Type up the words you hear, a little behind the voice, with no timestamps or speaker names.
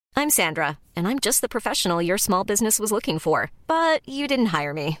I'm Sandra, and I'm just the professional your small business was looking for. But you didn't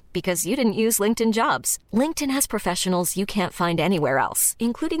hire me because you didn't use LinkedIn Jobs. LinkedIn has professionals you can't find anywhere else,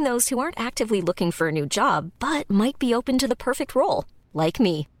 including those who aren't actively looking for a new job, but might be open to the perfect role, like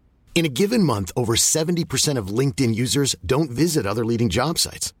me. In a given month, over 70% of LinkedIn users don't visit other leading job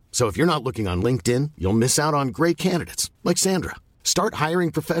sites. So if you're not looking on LinkedIn, you'll miss out on great candidates like Sandra. Start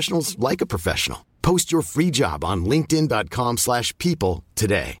hiring professionals like a professional. Post your free job on linkedin.com/people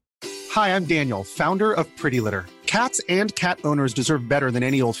today. Hi, I'm Daniel, founder of Pretty Litter. Cats and cat owners deserve better than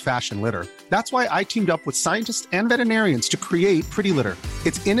any old-fashioned litter. That's why I teamed up with scientists and veterinarians to create Pretty Litter.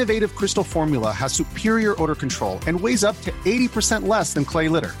 Its innovative crystal formula has superior odor control and weighs up to 80% less than clay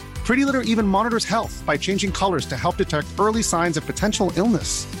litter. Pretty Litter even monitors health by changing colors to help detect early signs of potential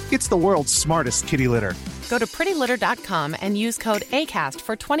illness. It's the world's smartest kitty litter. Go to prettylitter.com and use code ACAST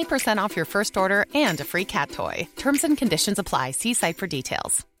for 20% off your first order and a free cat toy. Terms and conditions apply. See site for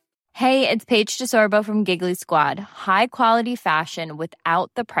details. Hey, it's Paige DeSorbo from Giggly Squad. High quality fashion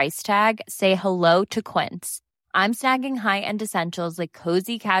without the price tag. Say hello to Quince. I'm snagging high-end essentials like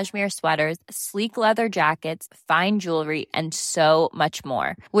cozy cashmere sweaters, sleek leather jackets, fine jewelry, and so much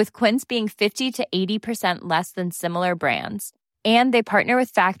more. With Quince being 50 to 80% less than similar brands. And they partner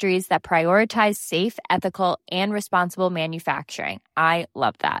with factories that prioritize safe, ethical, and responsible manufacturing. I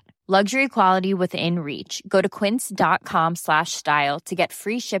love that. Luxury quality within reach. Go to quince.com/style to get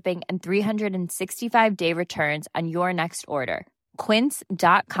free shipping and 365-day returns on your next order.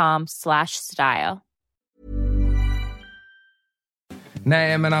 Quince.com/style.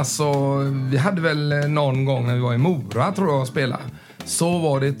 Nej, men alltså, vi hade väl någon gång när vi var i Mora, tror jag, och spelade. Så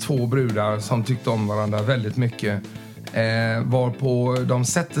var det 2 brudar som tyckte om varandra väldigt mycket. Varpå de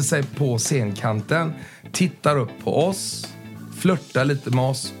sätter sig på scenkanten, tittar upp på oss, flörtar lite med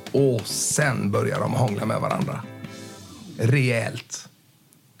oss och sen börjar de hångla med varandra. Rejält.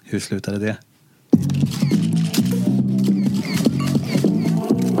 Hur slutade det?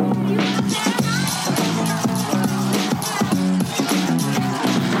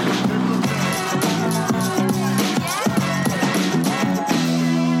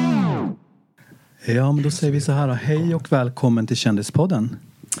 Ja, men då säger vi så här. Hej och välkommen till Kändispodden.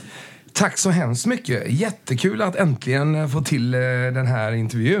 Tack så hemskt mycket. Jättekul att äntligen få till den här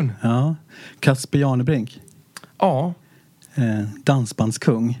intervjun. Ja, Kasper Janebrink. Ja.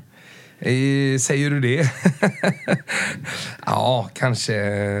 Dansbandskung. Säger du det? Ja, kanske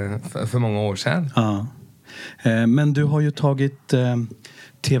för många år sedan. Ja. Men du har ju tagit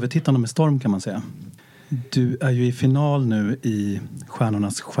tv-tittarna med storm, kan man säga. Du är ju i final nu i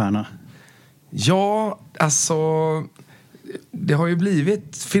Stjärnornas stjärna. Ja, alltså det har ju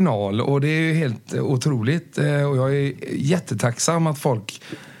blivit final och det är ju helt otroligt. Och jag är jättetacksam att folk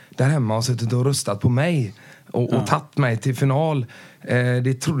där hemma har suttit och röstat på mig och tagit mig till final.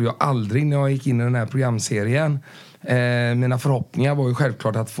 Det trodde jag aldrig när jag gick in i den här programserien. Mina förhoppningar var ju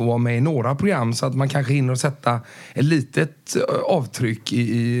självklart att få vara med i några program så att man kanske hinner sätta ett litet avtryck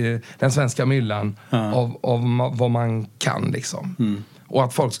i den svenska myllan av vad man kan liksom. Och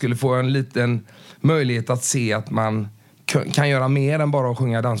att folk skulle få en liten möjlighet att se att man kan göra mer än bara att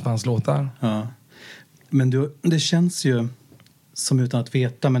sjunga dansbandslåtar. Ja. Men det känns ju som, utan att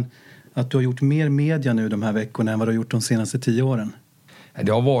veta, men att du har gjort mer media nu de här veckorna än vad du har gjort de senaste 10 åren.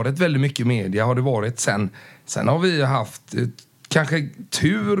 Det har varit väldigt mycket media, har det varit. Sen har vi haft kanske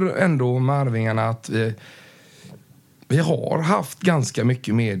tur ändå med Arvingarna att vi har haft ganska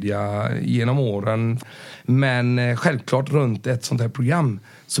mycket media genom åren. Men självklart runt ett sånt här program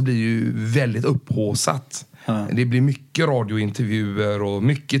så blir ju väldigt upphåsat. Det blir mycket radiointervjuer och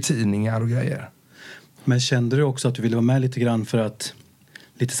mycket tidningar och grejer. Men kände du också att du ville vara med lite grann för att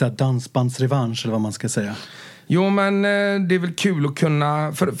lite så här dansbandsrevansch eller vad man ska säga? Jo, men det är väl kul att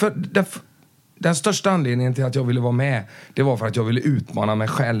kunna... För den största anledningen till att jag ville vara med, det var för att jag ville utmana mig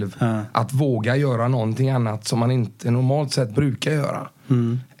själv. Att våga göra någonting annat som man inte normalt sett brukar göra.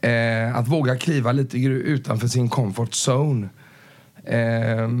 Att våga kliva lite utanför sin comfort zone.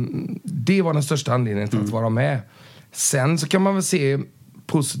 Det var den största anledningen till att vara med. Sen så kan man väl se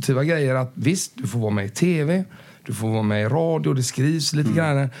positiva grejer, att visst, du får vara med i tv, du får vara med i radio, det skrivs lite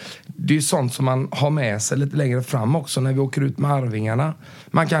grann. Det är ju sånt som man har med sig lite längre fram också när vi åker ut med Arvingarna.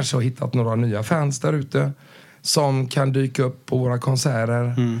 Man kanske har hittat några nya fans där ute som kan dyka upp på våra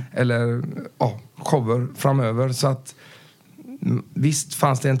konserter eller shower framöver. Så att visst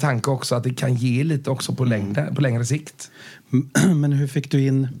fanns det en tanke också att det kan ge lite också på längre sikt. Men hur fick du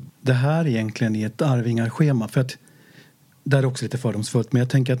in det här egentligen i ett Arvingar-schema? För att det är också lite fördomsfullt, men jag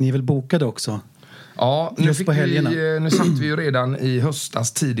tänker att ni är väl bokade också? Ja, nu sitter vi ju redan i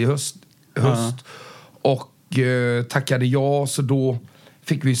höstas, tidig höst och tackade ja, så då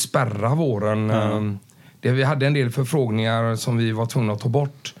fick vi spärra våren. Vi hade en del förfrågningar som vi var tvungna att ta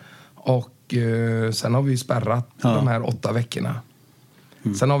bort. Och sen har vi spärrat de här 8 veckorna.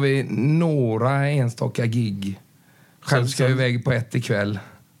 Sen har vi några enstaka gig. Själv ska jag iväg på 1 ikväll.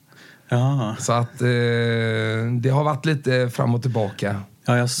 Ja. Så att det har varit lite fram och tillbaka.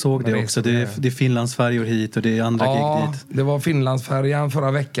 Ja, jag såg det också. Det är Finlandsfärjor hit och det är andra gig dit. Det var Finlandsfärjan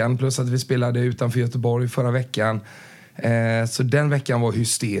förra veckan. Plus att vi spelade utanför Göteborg förra veckan. Så den veckan var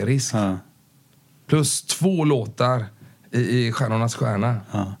hysterisk. Ja. Plus 2 låtar i Stjärnornas stjärna.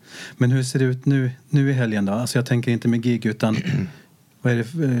 Ja. Men hur ser det ut nu i helgen då? Alltså jag tänker inte med gig utan... Vad är det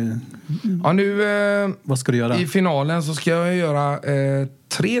för, vad ska du göra? I finalen så ska jag göra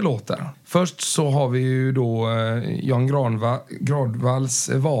 3 låtar. Först så har vi ju då Jan Gradvalls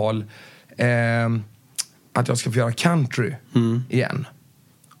val att jag ska få göra country igen.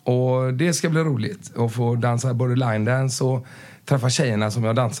 Och det ska bli roligt att få dansa både line dance och träffa tjejerna som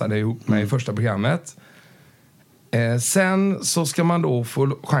jag dansade ihop med i första programmet. Sen så ska man då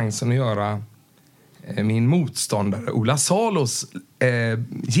få chansen att göra min motståndare Ola Salos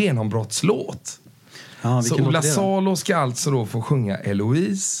genombrottslåt. Så Ola Salo ska alltså då få sjunga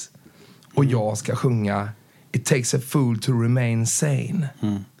Eloise och jag ska sjunga It takes a fool to remain sane.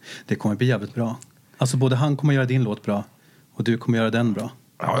 Det kommer bli jävligt bra. Alltså både han kommer göra din låt bra och du kommer göra den bra.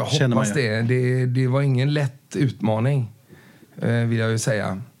 Ja, jag hoppas det. Det var ingen lätt utmaning, vill jag ju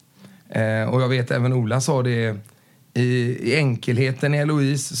säga. Och jag vet även Ola sa det. I enkelheten i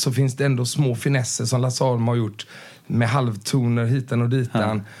Eloise så finns det ändå små finesser som Lasse Holm har gjort med halvtoner hitan och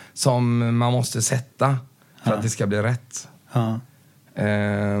ditan som man måste sätta för att det ska bli rätt.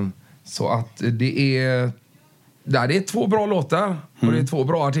 Så att det är 2 bra låtar och det är 2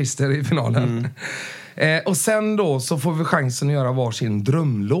 bra artister i finalen. Och sen då så får vi chansen att göra varsin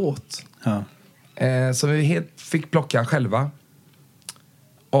drömlåt. Som vi helt fick plocka själva.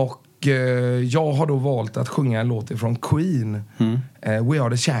 Och jag har då valt att sjunga en låt ifrån Queen. We Are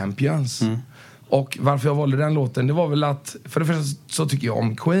The Champions. Och varför jag valde den låten, det var väl att för det första så tycker jag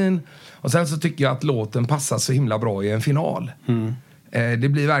om Queen. Och sen så tycker jag att låten passar så himla bra i en final.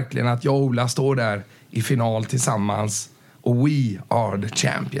 Det blir verkligen att jag och Ola står där i final tillsammans. Och We Are The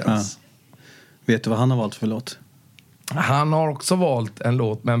Champions. Vet du vad han har valt för låt? Han har också valt en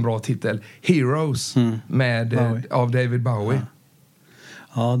låt med en bra titel, Heroes, av David Bowie.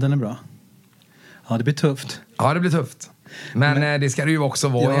 Ja, den är bra. Ja, det blir tufft. Ja, det blir tufft. Men det ska det ju också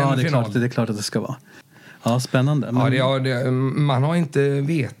vara i en final. Det är klart att det ska vara. Ja, spännande. Men... man har inte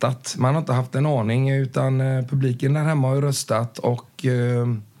vetat. Man har inte haft en aning. Utan publiken där hemma har ju röstat. Och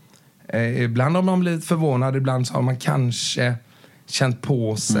ibland har man blivit förvånad. Ibland så har man kanske känt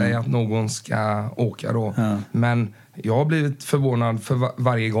på sig att någon ska åka då. Men jag har blivit förvånad för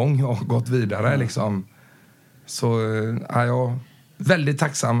varje gång jag har gått vidare. Liksom. Så jag... Väldigt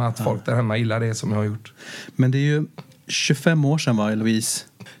tacksam att folk där hemma gillar det som jag har gjort. Men det är ju 25 år sedan, va, Eloise?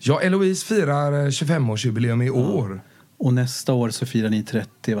 Ja, Eloise firar 25-årsjubileum i år. Och nästa år så firar ni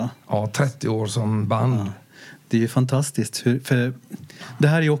 30, va? Ja, 30 år som band. Ja. Det är ju fantastiskt. För det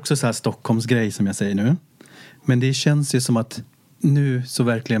här är ju också så här Stockholms grej som jag säger nu. Men det känns ju som att nu så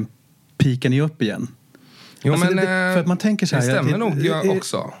verkligen pikar ni upp igen. Jo, alltså men för att man tänker så här, det stämmer nog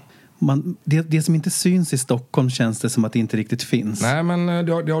också. Det som inte syns i Stockholm känns det som att det inte riktigt finns. Nej, men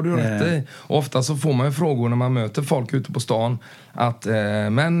det har du rätt i. Och ofta så får man ju frågor när man möter folk ute på stan att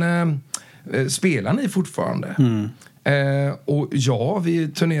spelar ni fortfarande? Och ja, vi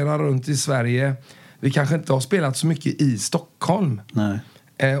turnerar runt i Sverige. Vi kanske inte har spelat så mycket i Stockholm. Nej.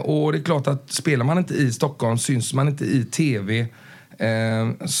 Och det är klart att spelar man inte i Stockholm, syns man inte i tv,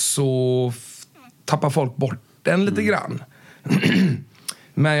 så tappar folk bort den lite grann.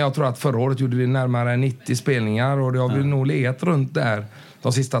 Men jag tror att förra året gjorde vi närmare 90 spelningar och det har vi nog legat runt där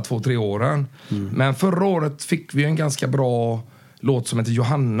de sista 2-3 åren. Men förra året fick vi en ganska bra låt som heter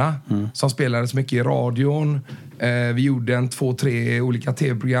Johanna som spelades mycket i radion. Vi gjorde 2-3 olika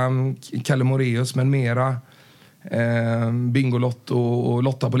tv-program, Kalle Moraeus med mera. Bingolotto och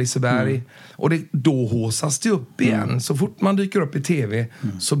Lotta på Liseberg. Och då håsas det upp igen. Så fort man dyker upp i tv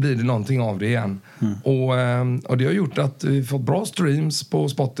så blir det någonting av det igen. Och det har gjort att vi fått bra streams på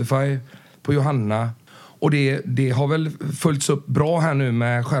Spotify, på Johanna. Och det har väl följts upp bra här nu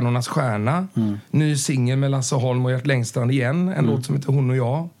med Stjärnornas stjärna. Ny singel med Lasse Holm och Gert Längstrand igen. En låt som heter Hon och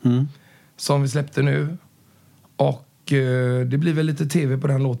jag. Som vi släppte nu. Och det blir väl lite tv på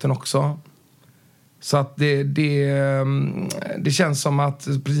den låten också. Så att det känns som att,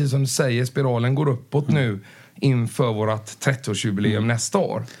 precis som du säger, spiralen går uppåt nu inför vårt 30-årsjubileum nästa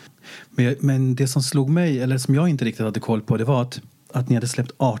år. Men det som slog mig, eller som jag inte riktigt hade koll på, det var att ni hade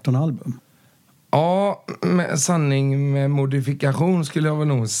släppt 18 album. Ja, med sanning med modifikation skulle jag väl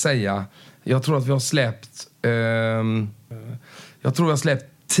nog säga. Jag tror att vi har släppt... jag tror jag har släppt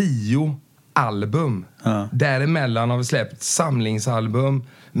 10 album. Däremellan har vi släppt samlingsalbum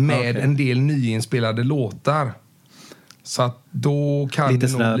med en del nyinspelade låtar. Så att då kan lite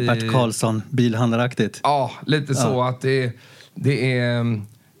det nog bli... Bert Karlsson, bilhandlaraktigt. Ja, lite så att det är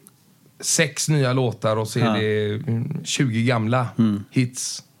 6 nya låtar och så är det 20 gamla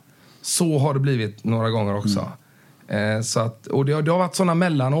hits. Så har det blivit några gånger också. Så att, och det har varit sådana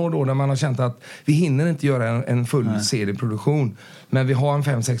mellanår då där man har känt att vi hinner inte göra en full CD-produktion. Men vi har en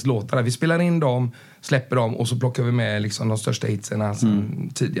 5-6 låtar där. Vi spelar in dem, släpper dem och så plockar vi med liksom de största hitserna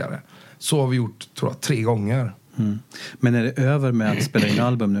tidigare. Så har vi gjort, tror jag, 3 gånger. Men är det över med att spela in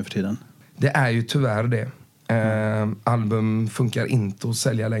album nu för tiden? Det är ju tyvärr det. Album funkar inte att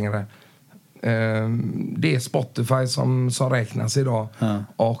sälja längre. Det är Spotify som räknas idag.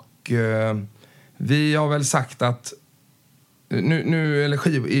 Och vi har väl sagt att nu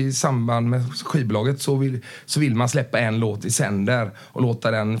eller i samband med skivbolaget så vill man släppa en låt i sänder och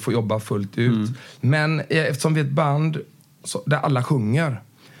låta den få jobba fullt ut. Men eftersom vi är ett band där alla sjunger,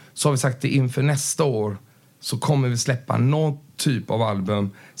 så har vi sagt att inför nästa år så kommer vi släppa någon typ av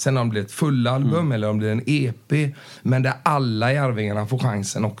album. Sen om det blir ett fullalbum eller om det blir en EP. Men där alla i Arvingarna får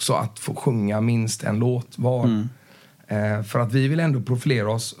chansen också att få sjunga minst en låt var. För att vi vill ändå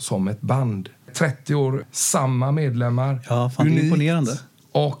profilera oss som ett band. 30 år, samma medlemmar. Ja, fan, det är imponerande.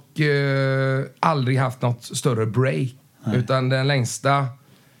 Och aldrig haft något större break. Utan den längsta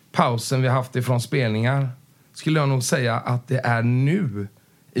pausen vi har haft ifrån spelningar skulle jag nog säga att det är nu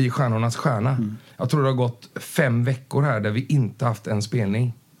i Stjärnornas stjärna. Jag tror det har gått 5 veckor här där vi inte haft en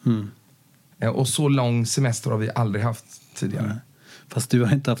spelning. Och så lång semester har vi aldrig haft tidigare. Fast du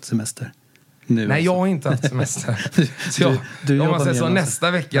har inte haft semester. Nu Nej, alltså. jag har inte haft semester. Så du om man säger så, med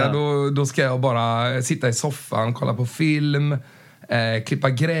nästa vecka då ska jag bara sitta i soffan, kolla på film, klippa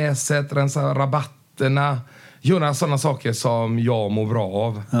gräset, rensa rabatterna, göra sådana saker som jag mår bra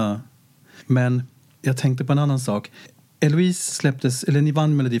av. Ja. Men jag tänkte på en annan sak. Eloise släpptes, eller ni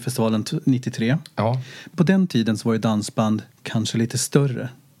vann Melodifestivalen 93. Ja. På den tiden så var ju dansband kanske lite större.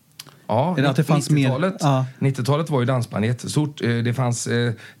 Ja, att det fanns 90-talet var ju dansband jättestort. Det fanns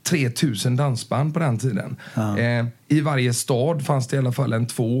 3000 dansband på den tiden. I varje stad fanns det i alla fall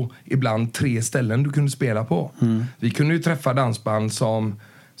 2, ibland 3 ställen du kunde spela på. Vi kunde ju träffa dansband som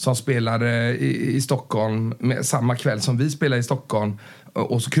spelade i Stockholm samma kväll som vi spelade i Stockholm.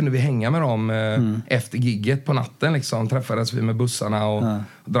 Och så kunde vi hänga med dem efter gigget på natten. Liksom. Träffades vi med bussarna och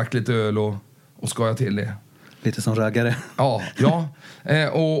drack lite öl och skojade till det. Lite som raggare. Ja.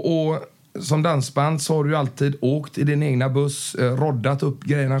 Och som dansband så har du ju alltid åkt i din egna buss, roddat upp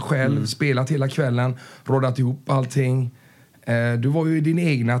grejerna själv, spelat hela kvällen, roddat ihop allting. Du var ju din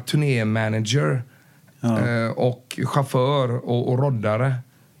egna turnémanager och chaufför och roddare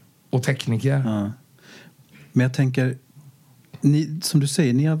och tekniker. Ja. Men jag tänker, som du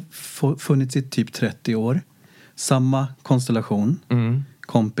säger, ni har funnits i typ 30 år. Samma konstellation,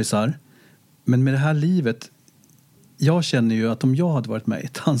 kompisar. Men med det här livet, jag känner ju att om jag hade varit med i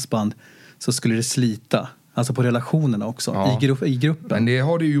ett dansband så skulle det slita. Alltså på relationerna också, i gruppen. Men det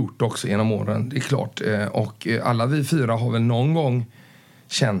har det ju gjort också genom åren, det är klart. Och alla vi 4 har väl någon gång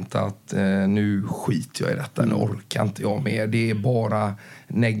känt att nu skiter jag i detta, nu orkar inte jag mer. Det är bara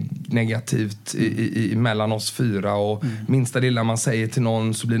negativt mellan oss 4 och minsta lilla man säger till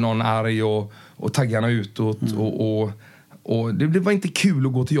någon så blir någon arg och taggarna utåt och det var inte kul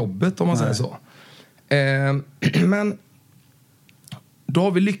att gå till jobbet om man säger så. Men då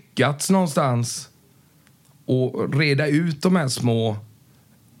har vi lyckats någonstans att reda ut de här små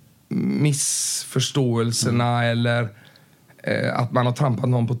missförståelserna eller att man har trampat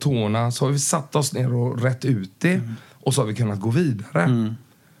någon på tårna. Så har vi satt oss ner och rätt ut det och så har vi kunnat gå vidare.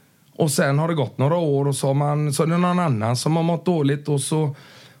 Och sen har det gått några år och så är det någon annan som har mått dåligt och så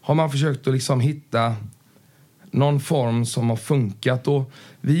har man försökt att liksom hitta någon form som har funkat. Och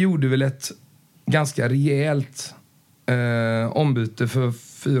vi gjorde väl ett ganska rejält ombyte för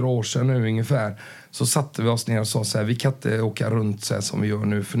 4 år sedan nu ungefär. Så satte vi oss ner och sa så här, vi kan inte åka runt så här som vi gör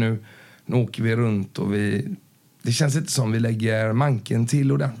nu, för nu åker vi runt och det känns inte som vi lägger manken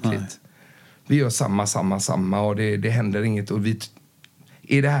till ordentligt. Nej. Vi gör samma och det händer inget och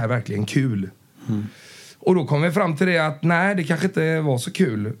är det här verkligen kul? Och då kom vi fram till det att nej, det kanske inte var så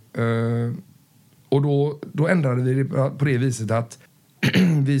kul. Och då ändrade vi det på det viset att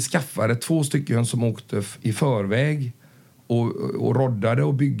vi skaffade 2 stycken som åkte i förväg och roddade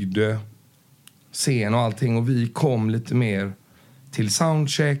och byggde scen och allting. Och vi kom lite mer till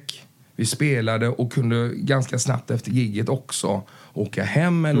soundcheck. Vi spelade och kunde ganska snabbt efter gigget också åka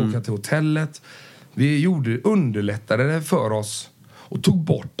hem eller åka till hotellet. Vi underlättade det för oss och tog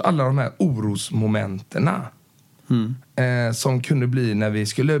bort alla de här orosmomenterna som kunde bli när vi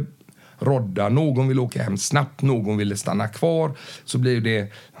skulle rodda. Någon ville åka hem snabbt, någon ville stanna kvar. Så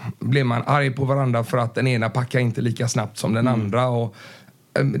blev man arg på varandra för att den ena packade inte lika snabbt som den andra. Och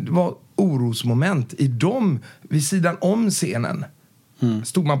det var orosmoment i dem vid sidan om scenen.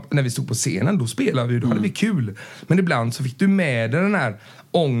 När vi stod på scenen, då spelade vi, då hade vi kul. Men ibland så fick du med dig den här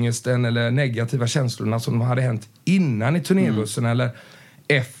ångesten eller negativa känslorna som hade hänt innan i turnébussen eller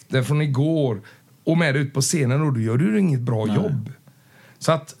efter från igår och med dig ut på scenen, och då gör du inget bra jobb.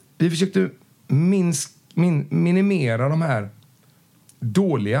 Så att vi försökte minimera de här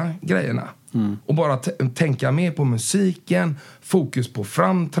dåliga grejerna. Och bara tänka mer på musiken, fokus på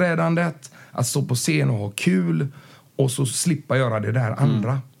framträdandet, att stå på scen och ha kul och så slippa göra det där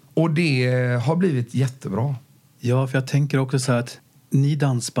andra. Och det har blivit jättebra. Ja, för jag tänker också så här att ni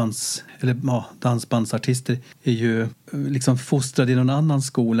dansbandsartister är ju liksom fostrade i någon annan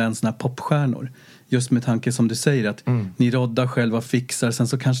skola än såna här popstjärnor. Just med tanke som du säger att ni roddar själva, fixar, sen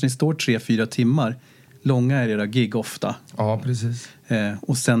så kanske ni står 3-4 timmar. Långa är era gig ofta. Ja, precis.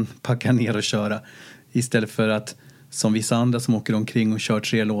 Och sen packa ner och köra. Istället för att som vissa andra som åker omkring och kör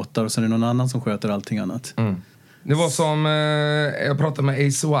 3 låtar och sen är det någon annan som sköter allting annat. Det var som, jag pratade med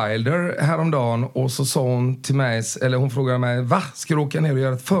Ace Wilder häromdagen och så sa hon till mig, eller hon frågade mig, va? Ska du åka ner och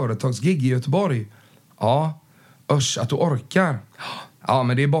göra ett företagsgig i Göteborg? Ja, att du orkar. Ja,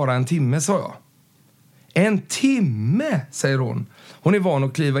 men det är bara 1 timme, sa jag. 1 timme, säger hon. Hon är van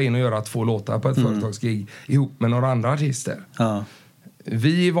att kliva in och göra 2 låtar på ett företagsgig ihop med några andra artister. Ja.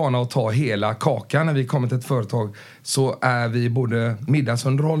 Vi är vana att ta hela kakan när vi kommer till ett företag. Så är vi både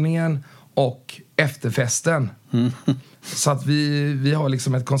middagsunderhållningen och efterfesten. Så att vi har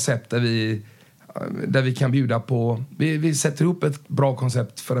liksom ett koncept där vi kan bjuda på... Vi sätter ihop ett bra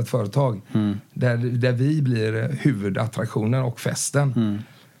koncept för ett företag. Där vi blir huvudattraktionen och festen.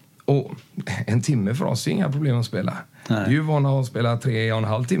 Och 1 timme för oss är inga problem att spela. Nej. Vi är ju vana att spela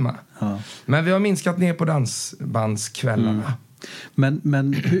 3,5 timmar. Ja. Men vi har minskat ner på dansbandskvällarna.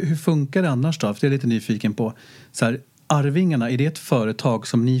 Men hur funkar det annars då? För jag är lite nyfiken på. Så här, Arvingarna, är det ett företag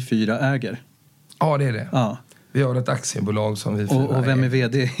som ni 4 äger? Ja, det är det. Ja. Vi har ett aktiebolag som vi 4 äger. Och vem är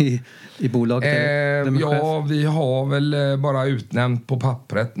vd i bolaget? Vi har väl bara utnämnt på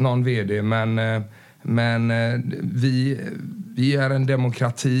pappret någon vd. Men vi är en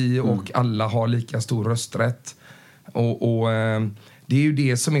demokrati och alla har lika stor rösträtt. Och det är ju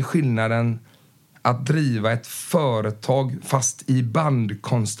det som är skillnaden, att driva ett företag fast i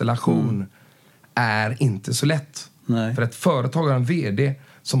bandkonstellation är inte så lätt. Nej. För ett företag har en vd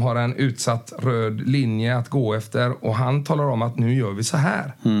som har en utsatt röd linje att gå efter och han talar om att nu gör vi så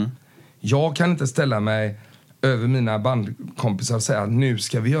här. Jag kan inte ställa mig över mina bandkompisar och säga att nu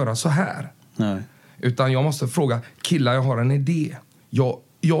ska vi göra så här. Nej. Utan jag måste fråga, killar, jag har en idé.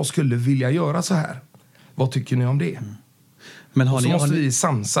 Jag skulle vilja göra så här. Vad tycker ni om det? Men och så måste vi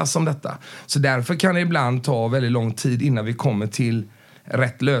samsas om detta. Så därför kan det ibland ta väldigt lång tid innan vi kommer till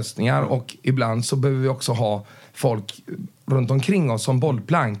rätt lösningar. Och ibland så behöver vi också ha folk runt omkring oss som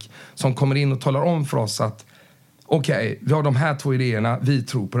bollplank. Som kommer in och talar om för oss att okej, vi har de här 2 idéerna. Vi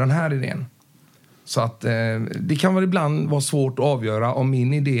tror på den här idén. Så att det kan väl ibland vara svårt att avgöra om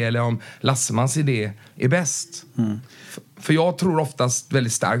min idé eller om Lassemans idé är bäst. För jag tror oftast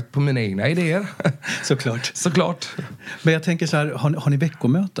väldigt starkt på mina egna idéer. Såklart. Men jag tänker så här, har ni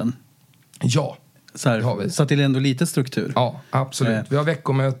veckomöten? Ja, så här, har vi. Så att det är ändå lite struktur? Ja, absolut. Vi har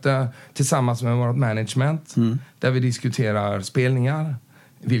veckomöte tillsammans med vårt management. Där vi diskuterar spelningar.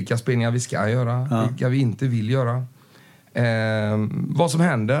 Vilka spelningar vi ska göra. Vilka vi inte vill göra. Vad som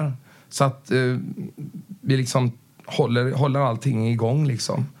händer. Så att vi liksom håller allting igång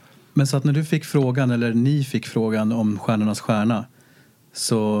liksom. Men så att när du fick frågan, eller ni fick frågan om Stjärnornas stjärna,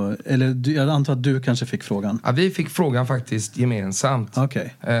 så, eller jag antar att du kanske fick frågan? Ja, vi fick frågan faktiskt gemensamt. Okay.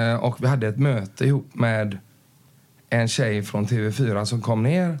 Och vi hade ett möte ihop med en tjej från TV4 som kom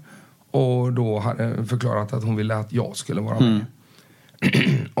ner och då hade förklarat att hon ville att jag skulle vara med.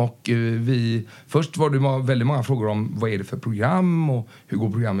 Och först var det väldigt många frågor om vad är det för program och hur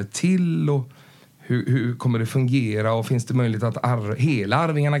går programmet till och hur kommer det fungera och finns det möjlighet att hela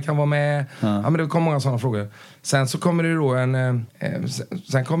Arvingarna kan vara med. Ja, men det kom många sådana frågor. Sen så kommer det då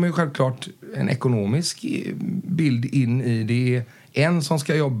sen kommer ju självklart en ekonomisk bild in i det. 1 som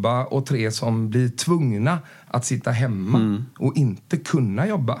ska jobba och 3 som blir tvungna att sitta hemma och inte kunna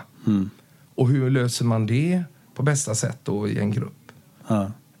jobba. Och hur löser man det på bästa sätt då i en grupp?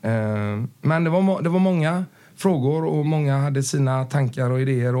 Men det var många frågor och många hade sina tankar och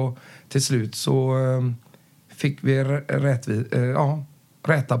idéer. Och till slut så fick vi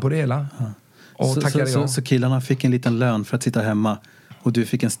rätta på det hela. Och tackade jag. Så killarna fick en liten lön för att sitta hemma och du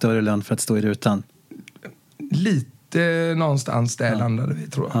fick en större lön för att stå i rutan? Lite någonstans där landade vi,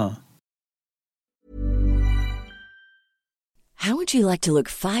 tror jag. How would you like to look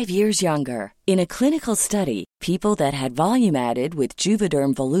 5 years younger? In a clinical study, people that had volume added with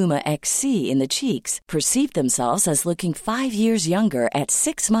Juvederm Voluma XC in the cheeks perceived themselves as looking 5 years younger at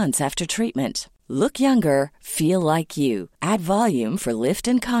 6 months after treatment. Look younger, feel like you. Add volume for lift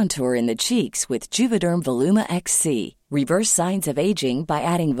and contour in the cheeks with Juvederm Voluma XC. Reverse signs of aging by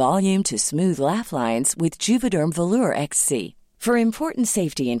adding volume to smooth laugh lines with Juvederm Volure XC. For important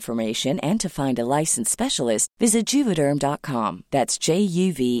safety information and to find a licensed specialist, visit Juvederm.com. That's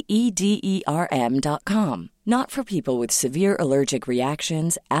JUVEDERM.com. Not for people with severe allergic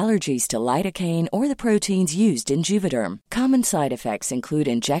reactions, allergies to lidocaine, or the proteins used in Juvederm. Common side effects include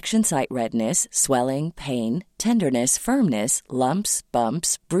injection site redness, swelling, pain, tenderness, firmness, lumps,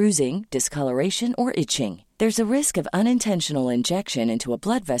 bumps, bruising, discoloration, or itching. There's a risk of unintentional injection into a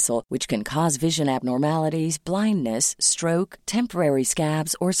blood vessel, which can cause vision abnormalities, blindness, stroke, temporary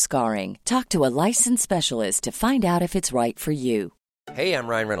scabs, or scarring. Talk to a licensed specialist to find out if it's right for you. Hey, I'm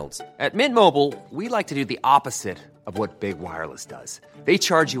Ryan Reynolds. At Mint Mobile, we like to do the opposite of what Big Wireless does. They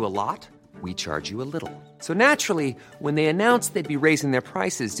charge you a lot, we charge you a little. So naturally, when they announced they'd be raising their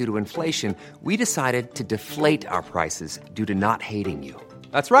prices due to inflation, we decided to deflate our prices due to not hating you.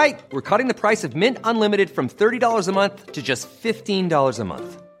 That's right. We're cutting the price of Mint Unlimited from $30 a month to just $15 a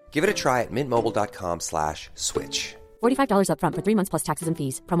month. Give it a try at mintmobile.com/switch. $45 up front for 3 months plus taxes and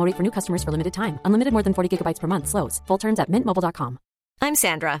fees. Promo rate for new customers for limited time. Unlimited more than 40 gigabytes per month. Slows full terms at mintmobile.com. I'm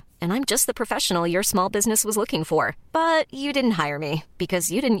Sandra, and I'm just the professional your small business was looking for. But you didn't hire me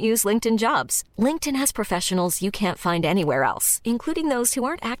because you didn't use LinkedIn Jobs. LinkedIn has professionals you can't find anywhere else, including those who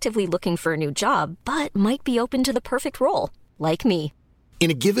aren't actively looking for a new job, but might be open to the perfect role, like me.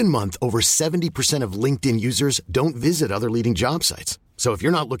 In a given month, over 70% of LinkedIn users don't visit other leading job sites. So if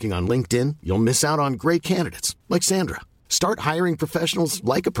you're not looking on LinkedIn, you'll miss out on great candidates like Sandra. Start hiring professionals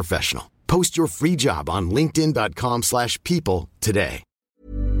like a professional. Post your free job on linkedin.com/people today.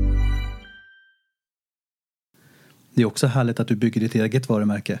 Det är också härligt att du bygger ditt eget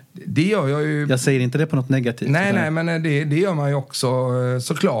varumärke. Det gör jag ju. Jag säger inte det på något negativt. Nej, men det gör man ju också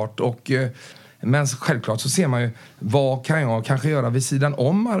såklart. Men självklart så ser man ju, vad kan jag kanske göra vid sidan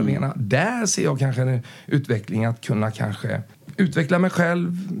om Arvingarna? Där ser jag kanske en utveckling att kunna kanske utveckla mig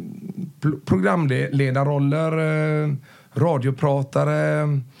själv, programledarroller, radiopratare.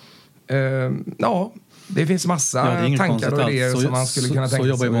 Det finns massa tankar och idéer som man skulle kunna tänka sig. Så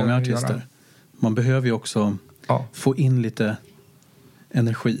jobbar ju många artister. Göra. Man behöver ju också få in lite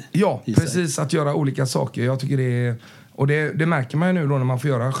energi. Ja, precis. Att göra olika saker. Jag tycker det märker man ju nu då när man får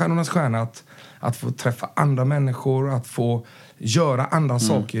göra Stjärnornas stjärna, att få träffa andra människor, att få göra andra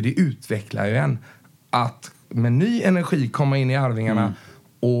saker. Det utvecklar ju en. Att med ny energi komma in i Arvingarna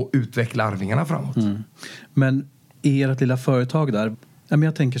och utveckla Arvingarna framåt. Men i ert lilla företag där,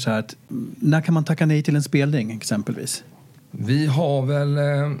 jag tänker så här att när kan man tacka nej till en spelning exempelvis? Vi har väl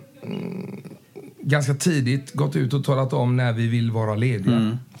ganska tidigt gått ut och talat om när vi vill vara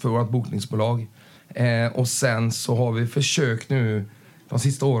lediga för vårt bokningsbolag. Och sen så har vi försökt nu de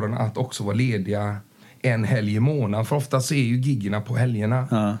sista åren att också vara lediga en helg i månaden. För ofta så är ju giggerna på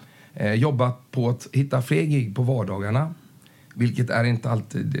helgerna. Jobbat på att hitta fler gig på vardagarna. Vilket är inte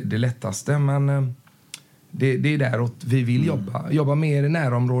alltid det lättaste, men det är däråt vi vill jobba. Jobba mer i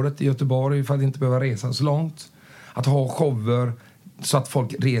närområdet i Göteborg för att inte behöva resa så långt. Att ha shower så att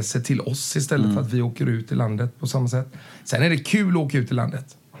folk reser till oss istället för att vi åker ut i landet på samma sätt. Sen är det kul att åka ut i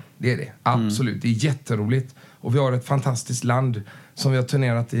landet. Det är det, absolut. Det är jätteroligt. Och vi har ett fantastiskt land som vi har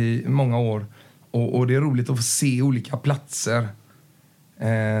turnerat i många år. Och det är roligt att få se olika platser.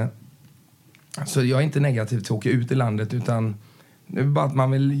 Så jag är inte negativ till att åka ut i landet, utan det är bara att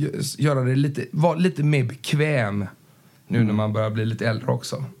man vill göra det vara lite mer bekväm nu när man börjar bli lite äldre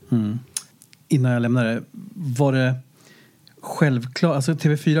också. Innan jag lämnar det, var det självklart, alltså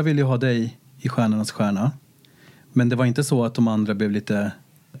TV4 ville ju ha dig i Stjärnornas stjärna, men det var inte så att de andra blev lite,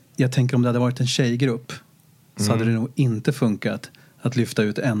 jag tänker om det hade varit en tjejgrupp så hade det nog inte funkat att lyfta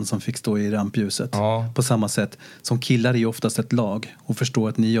ut en som fick stå i rampljuset. På samma sätt som killar är ju oftast ett lag och förstår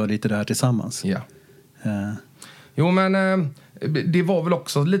att ni gör lite det här tillsammans. Jo, men det var väl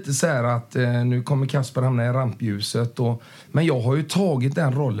också lite så här att nu kommer Kasper hamna i rampljuset. Men jag har ju tagit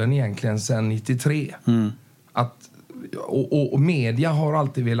den rollen egentligen sedan 93. Och media har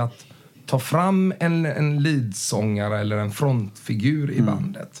alltid velat ta fram en leadsångare eller en frontfigur i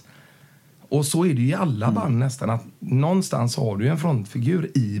bandet. Och så är det ju i alla band nästan, att någonstans har du en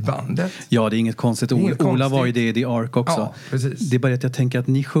frontfigur i bandet. Ja, det är inget konstigt. Ola var ju det i The Ark också. Ja, precis. Det är bara att jag tänker att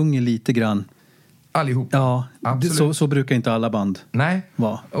ni sjunger lite grann. Allihop. Ja, absolut. Så brukar inte alla band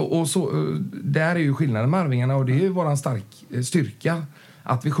vara. Och så, där är ju skillnaden med Arvingarna, och det är ju våran styrka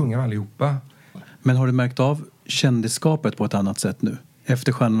att vi sjunger allihopa. Men har du märkt av kändisskapet på ett annat sätt nu?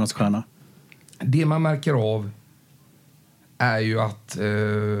 Efter Stjärnornas stjärna? Det man märker av är ju att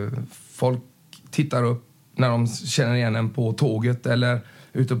folk tittar upp när de känner igen en på tåget eller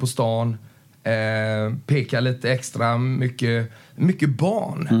ute på stan. Pekar lite extra mycket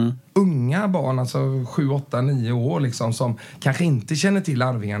barn. Unga barn, alltså 7, 8, 9 år liksom, som kanske inte känner till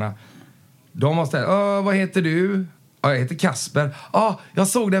Arvingarna. De har ställt, vad heter du? Jag heter Kasper. Jag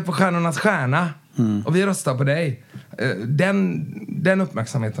såg det på Stjärnornas stjärna. Och vi röstar på dig. Den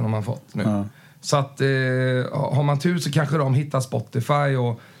uppmärksamheten har man fått nu. Så att har man tur så kanske de hittar Spotify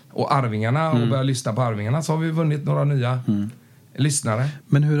och Arvingarna och börjar lyssna på Arvingarna, så har vi vunnit några nya lyssnare.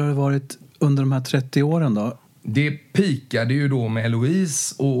 Men hur har det varit under de här 30 åren då? Det pikade ju då med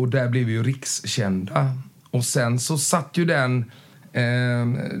Eloise, och där blev vi ju rikskända. Och sen så satt ju den...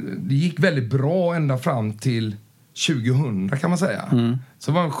 det gick väldigt bra ända fram till 2000 kan man säga.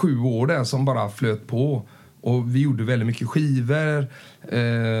 Så det var 7 år där som bara flöt på. Och vi gjorde väldigt mycket skivor.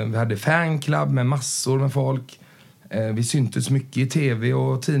 Vi hade fanclub med massor med folk. Vi syntes mycket i tv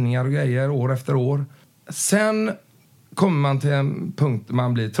och tidningar och grejer år efter år. Sen kommer man till en punkt där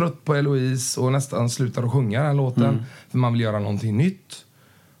man blir trött på Eloise och nästan slutar att sjunga den låten. För man vill göra någonting nytt.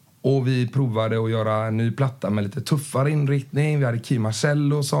 Och vi provade att göra en ny platta med lite tuffare inriktning. Vi hade Key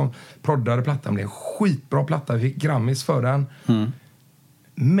Marcello som proddade plattan. Det blev en skitbra platta. Vi fick Grammis för den.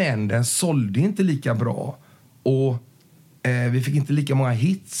 Men den sålde inte lika bra. Och vi fick inte lika många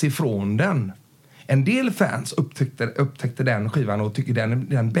hits ifrån den. En del fans upptäckte den skivan och tycker den är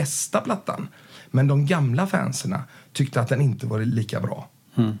den bästa plattan. Men de gamla fanserna tyckte att den inte var lika bra.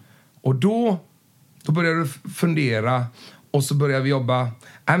 Och då började vi fundera, och så började vi jobba.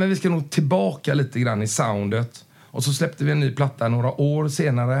 Men vi ska nog tillbaka lite grann i soundet. Och så släppte vi en ny platta några år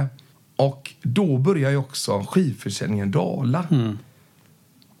senare. Och då började ju också skivförsäljningen dala.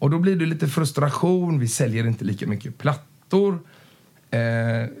 Och då blir det lite frustration. Vi säljer inte lika mycket plattor.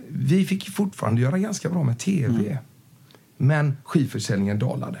 Vi fick fortfarande göra ganska bra med tv. Men skivförsäljningen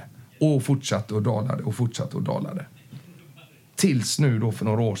dalade. Och fortsatte och dalade och fortsatte och dalade. Tills nu då för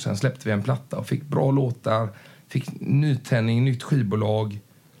några år sedan släppte vi en platta och fick bra låtar. Fick nytändning, nytt skivbolag.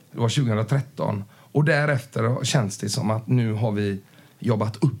 Det var 2013. Och därefter känns det som att nu har vi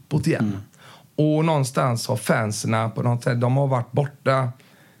jobbat uppåt igen. Och någonstans har fanserna på något sätt, de har varit borta.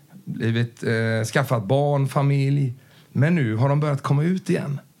 Blivit skaffat barn, familj. Men nu har de börjat komma ut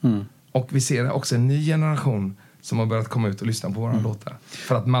igen. Och vi ser också en ny generation som har börjat komma ut och lyssna på våra låtar.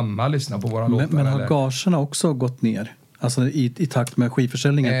 För att mamma lyssnar på våra låtar. Men har gagerna också gått ner? Alltså i takt med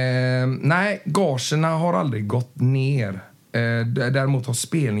skivförsäljningen? Nej, gagerna har aldrig gått ner. Däremot har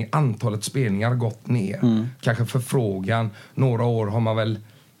antalet spelningar gått ner. Kanske förfrågan. Några år har man väl...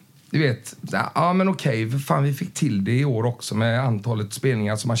 Du vet, men okej, fan, vi fick till det i år också med antalet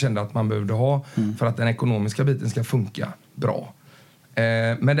spelningar som man kände att man behövde ha för att den ekonomiska biten ska funka bra.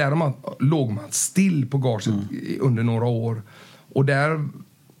 Men där låg man still på gaget under några år. Och där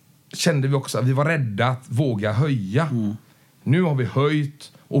kände vi också att vi var rädda att våga höja. Nu har vi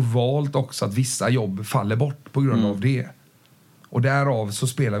höjt och valt också att vissa jobb faller bort på grund av det. Och därav så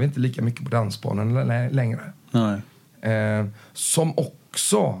spelar vi inte lika mycket på dansbanan längre. Nej. Som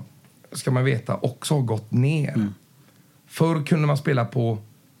också, ska man veta, också har gått ner. Förr kunde man spela på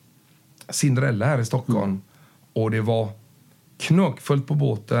Cinderella här i Stockholm. Och det var knökfullt på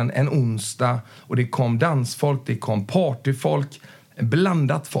båten en onsdag. Och det kom dansfolk, det kom partyfolk,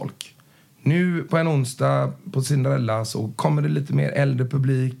 blandat folk. Nu på en onsdag på Cinderella så kommer det lite mer äldre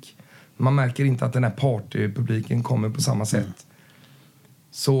publik. Man märker inte att den här partypubliken kommer på samma sätt.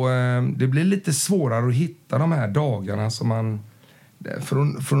 Så det blir lite svårare att hitta de här dagarna som man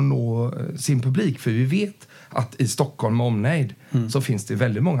för att nå sin publik. För vi vet att i Stockholm med omnejd så finns det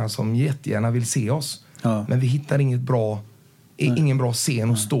väldigt många som jättegärna vill se oss. Ja. Men vi hittar ingen bra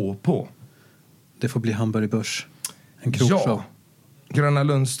scen att stå på. Det får bli Hamburg Börs. En krogshow. Ja. Gröna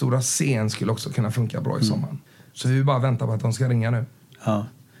Lunds stora scen skulle också kunna funka bra i sommaren. Så vi bara väntar på att de ska ringa nu. Ja.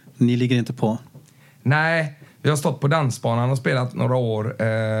 Ni ligger inte på? Nej, vi har stått på dansbanan och spelat några år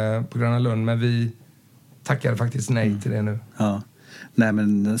på Gröna Lund. Men vi tackade faktiskt nej till det nu. Ja. Nej,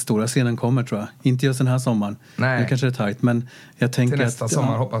 men den stora scenen kommer, tror jag. Inte just den här sommaren. Nej. Nu kanske det är tajt, men jag tänker till nästa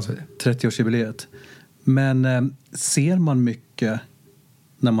sommar hoppas vi. 30-årsjubileet. Men ser man mycket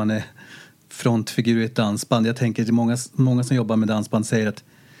när man är frontfigur i ett dansband? Jag tänker att många som jobbar med dansband säger att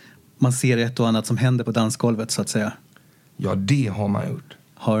man ser ett och annat som händer på dansgolvet så att säga. Ja, det har man gjort.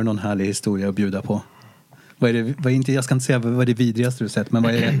 Har du någon härlig historia att bjuda på? Jag ska inte säga vad är det vidrigaste du har sett, men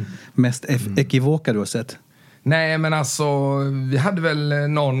vad är det mest ekivoka du har sett? Nej, men alltså, vi hade väl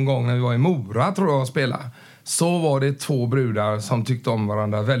någon gång när vi var i Mora, tror jag, och spelade. Så var det 2 brudar som tyckte om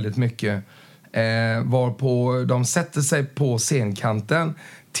varandra väldigt mycket. Varpå de sätter sig på scenkanten,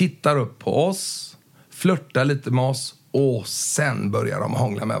 tittar upp på oss, flörtar lite med oss och sen börjar de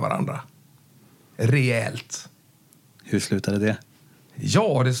hångla med varandra. Rejält. Hur slutade det?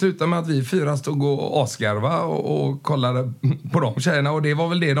 Ja, det slutade med att vi 4 stod och asgarva och kollade på de tjejerna. Och det var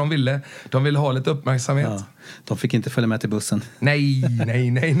väl det de ville. De ville ha lite uppmärksamhet. Ja, de fick inte följa med till bussen.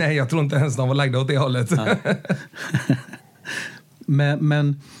 Nej. Jag tror inte ens de var lagda åt det hållet. Ja.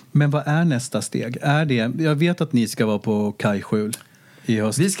 Men vad är nästa steg? Är det, jag vet att ni ska vara på Kajskjul i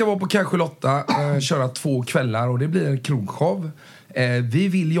höst. Vi ska vara på Kajskjul 8, köra 2 kvällar och det blir en krogshow. Vi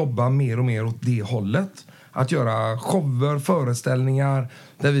vill jobba mer och mer åt det hållet. Att göra shower, föreställningar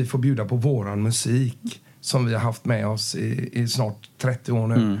där vi får bjuda på våran musik som vi har haft med oss i snart 30 år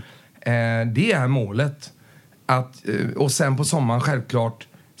nu. Det är målet. Och sen på sommaren självklart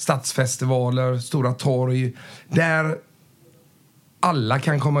stadsfestivaler, stora torg där alla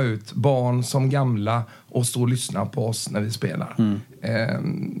kan komma ut, barn som gamla, och stå och lyssna på oss när vi spelar.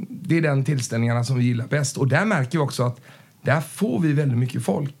 Det är den tillställningarna som vi gillar bäst. Och där märker vi också att där får vi väldigt mycket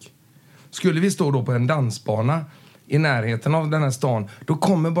folk. Skulle vi stå då på en dansbana i närheten av den här stan, då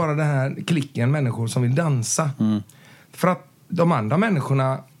kommer bara den här klicken människor som vill dansa. För att de andra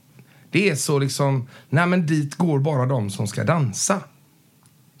människorna, det är så liksom, nej men dit går bara de som ska dansa.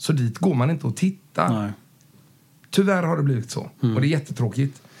 Så dit går man inte och tittar. Nej. Tyvärr har det blivit så. Och det är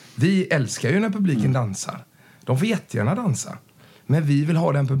jättetråkigt. Vi älskar ju när publiken dansar. De får jättegärna dansa. Men vi vill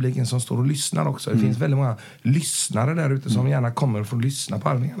ha den publiken som står och lyssnar också. Det finns väldigt många lyssnare där ute som gärna kommer för att lyssna på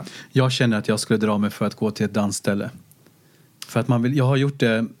Arvingarna. Jag känner att jag skulle dra mig för att gå till ett dansställe. För att jag har gjort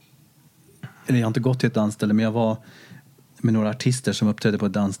det, eller jag har inte gått till ett dansställe, men jag var med några artister som uppträdde på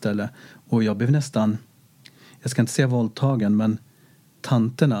ett dansställe. Och jag blev nästan, jag ska inte säga våldtagen, men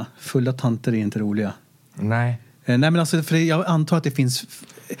fulla tanter är inte roliga. Nej. Nej, men alltså, för jag antar att det finns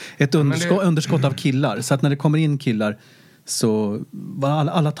ett underskott av killar. Så att när det kommer in killar så var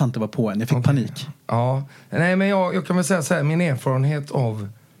alla tanter var på en. Jag fick panik. Ja, nej men jag kan väl säga så här, min erfarenhet av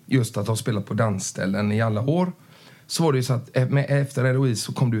just att ha spelat på dansställen i alla år, så var det ju så att efter Eloise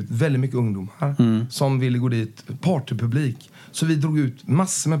så kom det ut väldigt mycket ungdomar som ville gå dit, partypublik. Så vi drog ut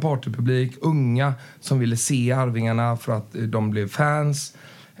massor med partypublik, unga som ville se Arvingarna för att de blev fans.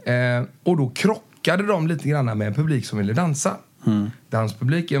 Och då krockade de lite grann med en publik som ville dansa.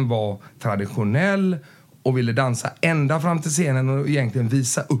 Danspubliken var traditionell och ville dansa ända fram till scenen och egentligen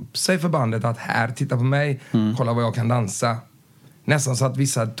visa upp sig för bandet att här, titta på mig, kolla vad jag kan dansa. Nästan så att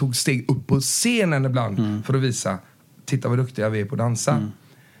vissa tog steg upp på scenen ibland för att visa, titta vad duktiga vi är på att dansa.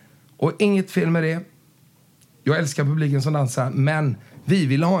 Och inget fel med det. Jag älskar publiken som dansar, men vi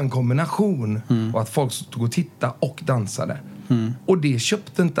ville ha en kombination och att folk stod och tittade och dansade. Och det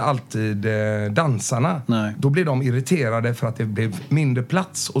köpte inte alltid dansarna. Nej. Då blev de irriterade för att det blev mindre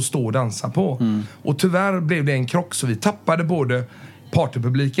plats att stå och dansa på. Och tyvärr blev det en krock, så vi tappade både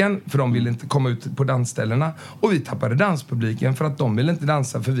partypubliken för de ville inte komma ut på dansställena, och vi tappade danspubliken för att de ville inte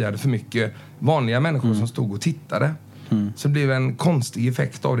dansa för vi hade för mycket vanliga människor som stod och tittade. Så det blev en konstig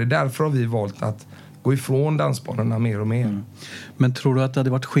effekt av det. Därför har vi valt att gå ifrån dansbanorna mer och mer. Men tror du att det hade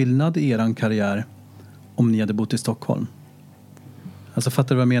varit skillnad i eran karriär om ni hade bott i Stockholm? Alltså fattar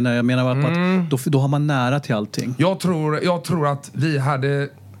du vad jag menar? Jag menar att då har man nära till allting. Jag tror att vi hade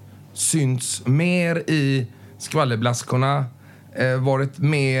synts mer i skvallerblaskorna, varit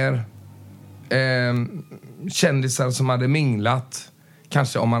mer kändisar som hade minglat,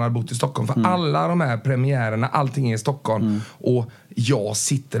 kanske om man hade bott i Stockholm. För alla de här premiärerna, allting är i Stockholm. Och jag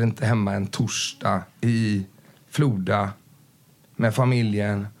sitter inte hemma en torsdag i Floda med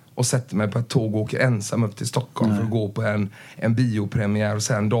familjen och sätter mig på ett tåg och åker ensam upp till Stockholm för att gå på en biopremiär och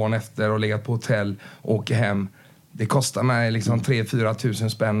sen dagen efter och legat på hotell och åker hem. Det kostar mig liksom 3-4 tusen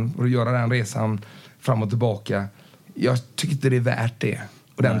spänn för att göra den resan fram och tillbaka. Jag tycker inte det är värt det.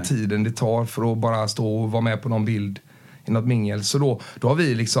 Och den tiden det tar för att bara stå och vara med på någon bild i något mingel. Så då har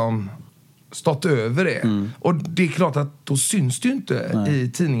vi liksom stått över det. Och det är klart att då syns det ju inte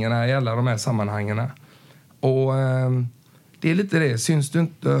i tidningarna i alla de här sammanhangerna. Och det är lite det. Syns du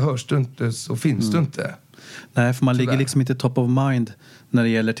inte, hörs du inte, så finns du inte. Nej, för man ligger liksom inte top of mind när det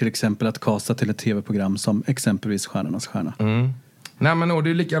gäller till exempel att kasta till ett tv-program som exempelvis Stjärnornas stjärna. Nej, men det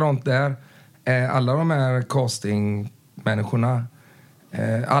är likadant där. Alla de här castingmänniskorna,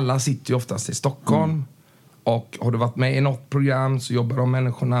 alla sitter ju oftast i Stockholm. Och har du varit med i något program så jobbar de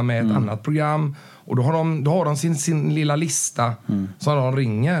människorna med ett annat program. Och då har de sin lilla lista som de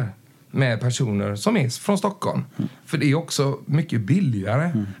ringer med personer som är från Stockholm. För det är också mycket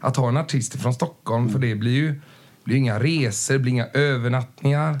billigare att ha en artist från Stockholm. För det blir ju inga resor, det blir inga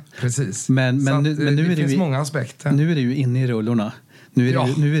övernattningar. Precis. Men nu finns många aspekter. Nu är det ju inne i rullorna. Nu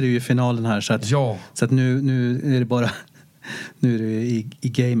är det ju i finalen här. Så att nu är det bara... Nu är det i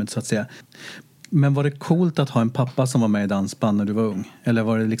gamet så att säga. Men var det coolt att ha en pappa som var med i dansband när du var ung? Eller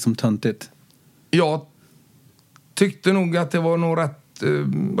var det liksom töntigt? Jag tyckte nog att det var nog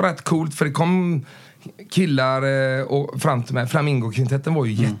rätt coolt. För det kom killar och fram till mig. Flamingo-kvintetten var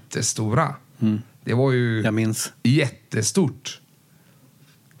ju jättestora. Det var ju jag minns. Jättestort.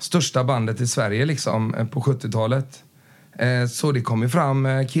 Största bandet i Sverige liksom på 70-talet. Så det kom ju fram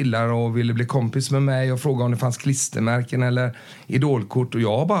killar och ville bli kompis med mig och fråga om det fanns klistermärken eller idolkort. Och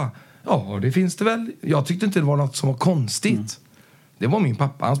jag bara, ja det finns det väl. Jag tyckte inte det var något som var konstigt. Det var min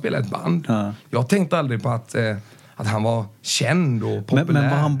pappa, han spelade ett band. Jag tänkte aldrig på att han var känd och populär. Men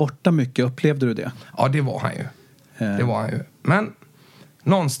var han borta mycket? Upplevde du det? Ja, det var han ju. Det var han ju. Men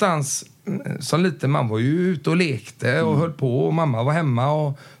någonstans så lite, man var ju ute och lekte och höll på. Och mamma var hemma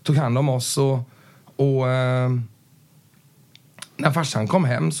och tog hand om oss. Och när farsan kom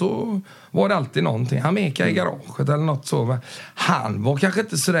hem så var det alltid någonting. Han mekade i garaget eller något så. Va? Han var kanske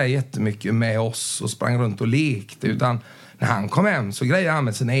inte så där jättemycket med oss och sprang runt och lekte. Utan när han kom hem så grejade han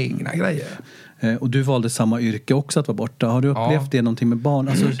med sina egna grejer. Och du valde samma yrke också att vara borta. Har du upplevt det någonting med barn?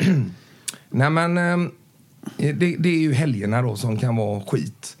 Alltså... Nej men det är ju helgerna då som kan vara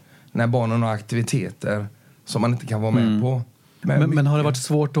skit. När barnen har aktiviteter som man inte kan vara med på. Men har det varit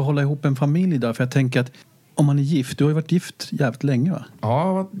svårt att hålla ihop en familj där? För jag tänker att om man är gift, du har ju varit gift jävligt länge va? Ja, jag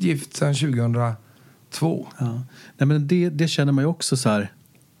har varit gift sedan 2002. Ja. Nej, men det känner man ju också så här.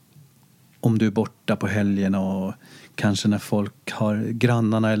 Om du är borta på helgen och kanske när folk har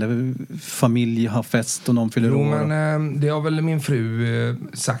grannarna eller familj har fest och någon fyller år. Jo, men det har väl min fru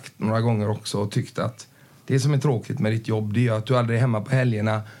sagt några gånger också och tyckt att det som är tråkigt med ditt jobb det är att du aldrig är hemma på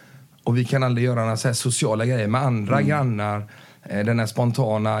helgerna och vi kan aldrig göra några så här sociala grejer med andra grannar. Den här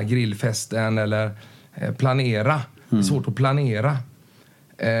spontana grillfesten eller planera. Det är svårt att planera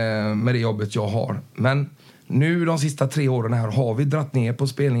med det jobbet jag har. Men nu de sista 3 åren här har vi dratt ner på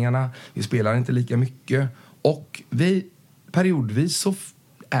spelningarna. Vi spelar inte lika mycket. Och periodvis så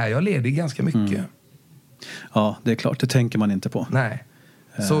är jag ledig ganska mycket. Ja, det är klart. Det tänker man inte på. Nej.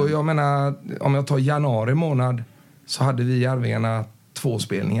 Så jag menar, om jag tar januari månad så hade vi i Arvingarna 2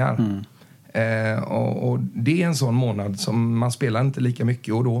 spelningar. Och det är en sån månad som man spelar inte lika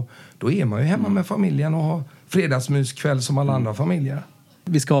mycket. Och då är man ju hemma med familjen och har fredagsmuskväll som alla andra familjer.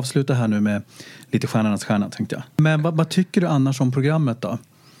 Vi ska avsluta här nu med lite Stjärnornas stjärna tänkte jag. Men vad tycker du annars om programmet då?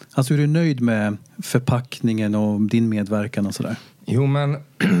 Alltså är du nöjd med förpackningen och din medverkan och sådär? Jo men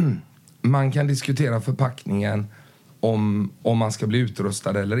man kan diskutera förpackningen om man ska bli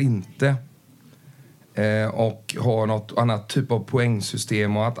utrustad eller inte. Och ha något annat typ av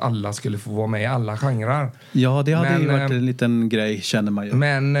poängsystem och att alla skulle få vara med i alla genrer. Ja, det hade ju varit en liten grej känner man ju.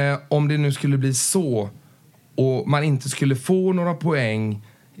 Men om det nu skulle bli så och man inte skulle få några poäng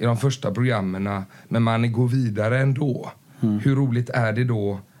i de första programmen men man går vidare ändå. Hur roligt är det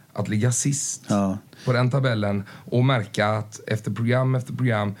då att ligga sist på den tabellen och märka att efter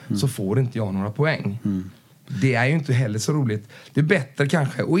program så får inte jag några poäng. Det är ju inte heller så roligt. Det är bättre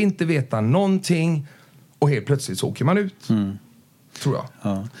kanske att inte veta någonting och helt plötsligt så åker man ut. Tror jag.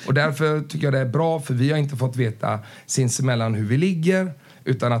 Ja. Och därför tycker jag det är bra för vi har inte fått veta sinsemellan hur vi ligger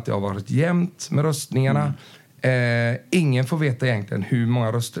utan att det har varit jämnt med röstningarna. Ingen får veta egentligen hur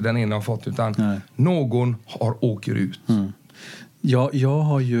många röster den ena har fått utan någon åker ut.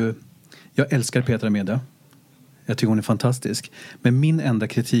 Jag älskar Petra Mede. Jag tycker hon är fantastisk. Men min enda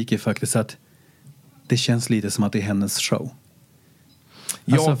kritik är faktiskt att det känns lite som att det är hennes show.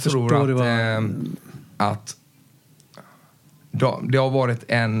 Jag tror att det har varit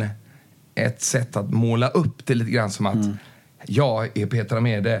ett sätt att måla upp det lite grann som att jag är Petra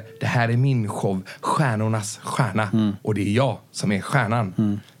Mede, det här är min show, Stjärnornas stjärna och det är jag som är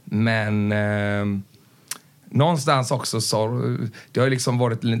stjärnan. Men någonstans också så det har liksom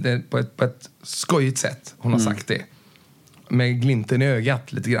varit lite på ett skojigt sätt hon har sagt det. Med glimten i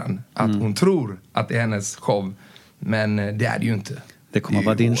ögat lite grann. Att hon tror att det är hennes show. Men det är det ju inte. Det kommer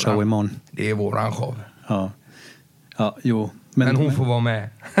vara din show imorgon. Det är våran show. Ja, jo. Men hon får vara med.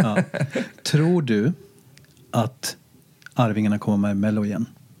 Ja. Tror du att Arvingarna kommer med Mello igen?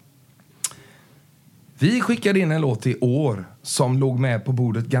 Vi skickade in en låt i år som låg med på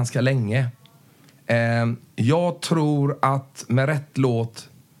bordet ganska länge. Jag tror att med rätt låt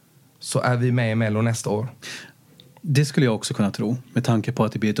så är vi med i Mello nästa år. Det skulle jag också kunna tro, med tanke på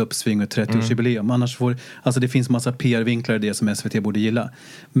att det blir ett uppsving och ett 30-årsjubileum. Annars alltså det finns massa PR-vinklar i det som SVT borde gilla.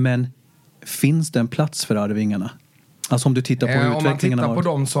 Men finns det en plats för Arvingarna? Alltså om du tittar på utvecklingen. Om man tittar på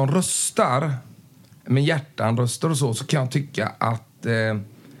de som röstar med hjärtan röstar och så kan jag tycka att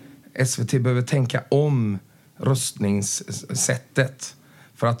SVT behöver tänka om röstningssättet.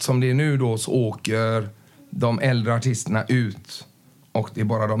 För att som det är nu då så åker de äldre artisterna ut och det är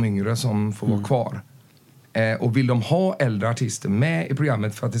bara de yngre som får vara kvar. Och vill de ha äldre artister med i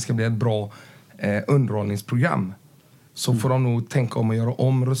programmet för att det ska bli ett bra underhållningsprogram, så får de nog tänka om och göra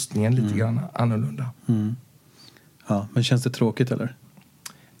om röstningen lite grann annorlunda. Ja, men känns det tråkigt eller?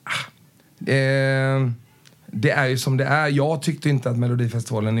 Det är ju som det är. Jag tyckte inte att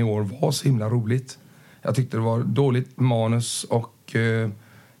Melodifestivalen i år var så himla roligt. Jag tyckte det var dåligt manus och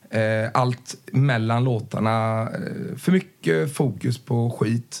allt mellan låtarna. För mycket fokus på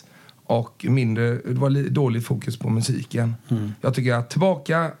skit och det var dåligt fokus på musiken. Jag tycker att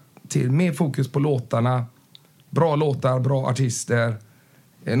tillbaka till mer fokus på låtarna. Bra låtar, bra artister.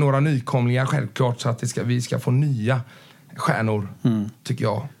 Några nykomlingar självklart, så att vi ska få nya stjärnor, tycker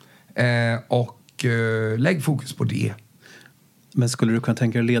jag. Och lägg fokus på det. Men skulle du kunna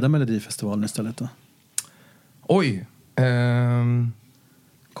tänka dig att leda Melodifestivalen istället då? Oj.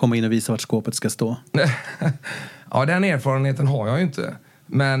 Komma in och visa vart skåpet ska stå. Ja, den erfarenheten har jag ju inte.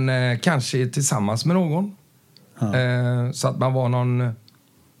 Men kanske tillsammans med någon. Så att man var någon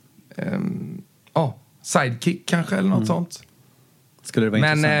sidekick kanske eller något sånt. Skulle det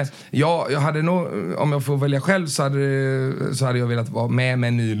vara intressant? Jag hade nog, om jag får välja själv, så hade jag velat vara med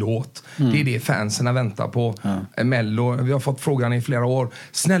en ny låt. Det är det fanserna väntar på. Mello, vi har fått frågan i flera år.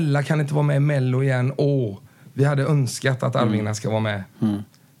 Snälla, kan inte vara med i Mello igen? Vi hade önskat att Arvingarna ska vara med.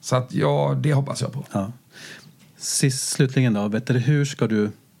 Så att det hoppas jag på. Ja. Slutligen då,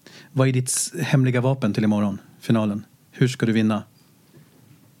 vad är ditt hemliga vapen till imorgon, finalen? Hur ska du vinna?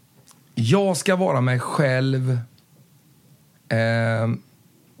 Jag ska vara mig själv.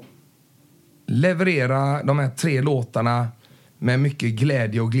 Leverera de här 3 låtarna med mycket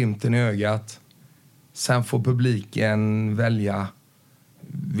glädje och glimten i ögat. Sen får publiken välja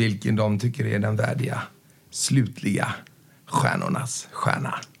vilken de tycker är den värdiga slutliga stjärnornas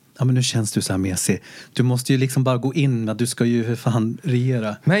stjärna. Ja, men nu känns du så här mesig. Du måste ju liksom bara gå in, att du ska ju för fan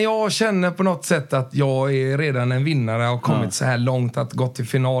regera. Men jag känner på något sätt att jag är redan en vinnare och kommit så här långt, att gått till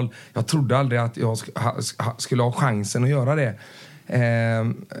final. Jag trodde aldrig att jag skulle ha chansen att göra det.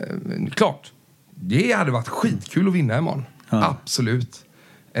 Klart, det hade varit skitkul att vinna imorgon. Absolut.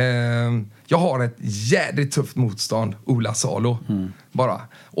 Jag har ett jävligt tufft motstånd, Ola Salo. Bara.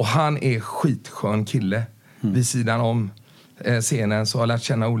 Och han är skitskön kille. Vid sidan om scenen så har jag lärt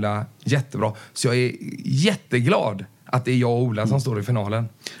känna Ola jättebra. Så jag är jätteglad att det är jag och Ola som står i finalen.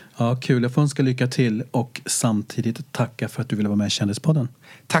 Ja, kul. Jag får önska lycka till och samtidigt tacka för att du ville vara med i Kändispodden.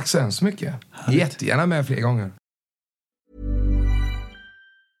 Tack så hemskt mycket. Jättegärna med fler gånger.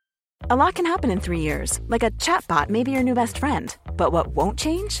 A lot can happen in 3 years, like a chatbot may be your new best friend. But what won't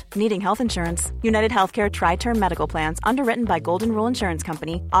change? Needing health insurance. United Healthcare Tri-Term Medical Plans, underwritten by Golden Rule Insurance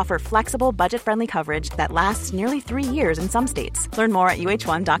Company, offer flexible, budget-friendly coverage that lasts nearly 3 years in some states. Learn more at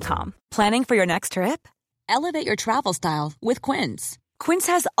uh1.com. Planning for your next trip? Elevate your travel style with Quince. Quince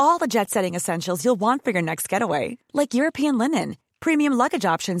has all the jet-setting essentials you'll want for your next getaway, like European linen, premium luggage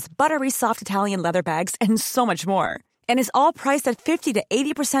options, buttery soft Italian leather bags, and so much more. And is all priced at 50 to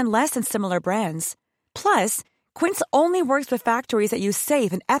 80% less than similar brands. Plus, Quince only works with factories that use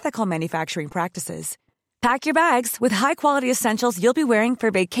safe and ethical manufacturing practices. Pack your bags with high-quality essentials you'll be wearing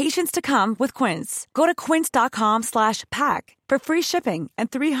for vacations to come with Quince. Go to quince.com/pack for free shipping and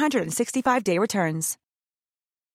 365-day returns.